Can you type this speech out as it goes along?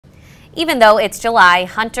Even though it's July,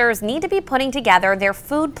 hunters need to be putting together their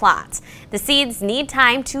food plots. The seeds need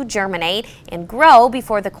time to germinate and grow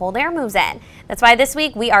before the cold air moves in. That's why this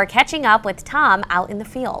week we are catching up with Tom out in the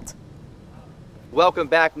field. Welcome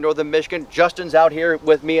back, Northern Michigan. Justin's out here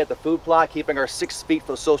with me at the food plot, keeping our 6 feet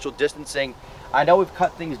for social distancing. I know we've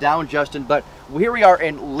cut things down, Justin, but here we are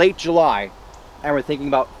in late July, and we're thinking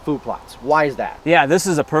about food plots. Why is that? Yeah, this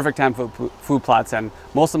is a perfect time for food plots, and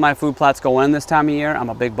most of my food plots go in this time of year. I'm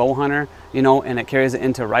a big bow hunter, you know, and it carries it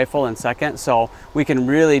into rifle in second, so we can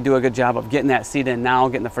really do a good job of getting that seed in now,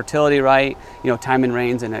 getting the fertility right, you know, timing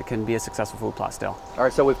rains, and it can be a successful food plot still. All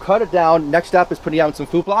right, so we've cut it down. Next step is putting down some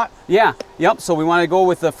food plot? Yeah, yep, so we want to go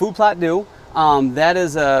with the food plot dew. That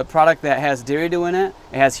is a product that has dairy dew in it.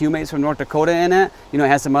 It has humates from North Dakota in it. You know, it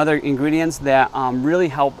has some other ingredients that really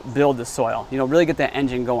help build the soil, you know, really get that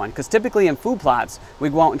engine going. Because typically in food plots, we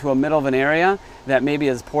go out into a middle of an area that maybe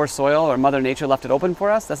is poor soil or Mother Nature left it open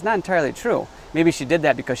for us. That's not entirely true. Maybe she did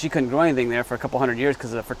that because she couldn't grow anything there for a couple hundred years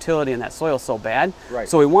because the fertility in that soil is so bad. Right.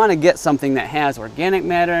 So we want to get something that has organic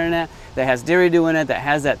matter in it, that has dairy dew in it, that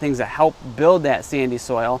has that things that help build that sandy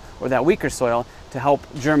soil or that weaker soil to help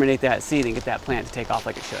germinate that seed and get that plant to take off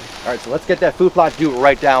like it should. All right, so let's get that food plot dew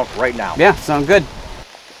right down right now. Yeah, sounds good.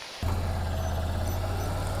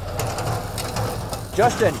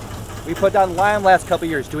 Justin, we put down lime last couple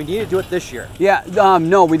years. Do we need to do it this year? Yeah,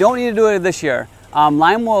 no, we don't need to do it this year.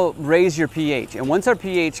 Lime will raise your pH, and once our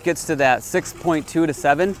pH gets to that 6.2 to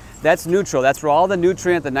 7, that's neutral. That's where all the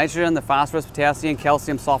nutrient, the nitrogen, the phosphorus, potassium,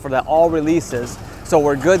 calcium, sulfur, that all releases. So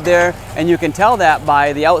we're good there, and you can tell that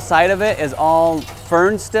by the outside of it is all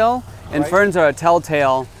ferns still, and ferns are a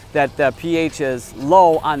telltale that the pH is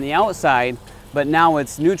low on the outside, but now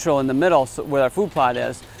it's neutral in the middle where our food plot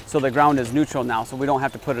is, so the ground is neutral now, so we don't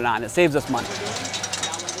have to put it on. It saves us money.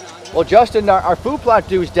 Well, Justin, our food plot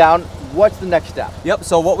dew is down. What's the next step? Yep,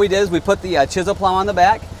 so what we did is we put the chisel plow on the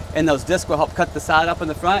back, and those discs will help cut the sod up in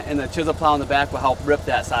the front, and the chisel plow on the back will help rip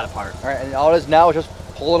that sod apart. All right, and all it is now is just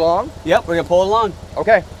pull it along? Yep, we're gonna pull it along.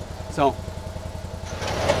 Okay. So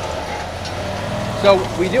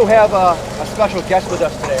we do have a special guest with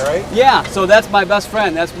us today, right? yeah, so that's my best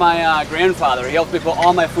friend. That's my grandfather. He helps me put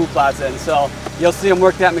all my food plots in, so you'll see him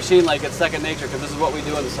work that machine like it's second nature, because this is what we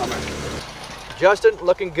do in the summer. Justin,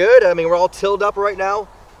 looking good. I mean, we're all tilled up right now.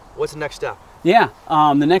 What's the next step? Yeah,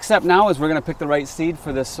 the next step now is we're going to pick the right seed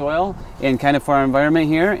for this soil and kind of for our environment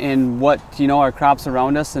here, and what, you know, our crops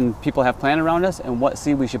around us and people have planted around us, and what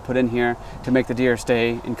seed we should put in here to make the deer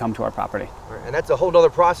stay and come to our property. All right, and that's a whole other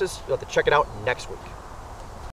process. You'll have to check it out next week.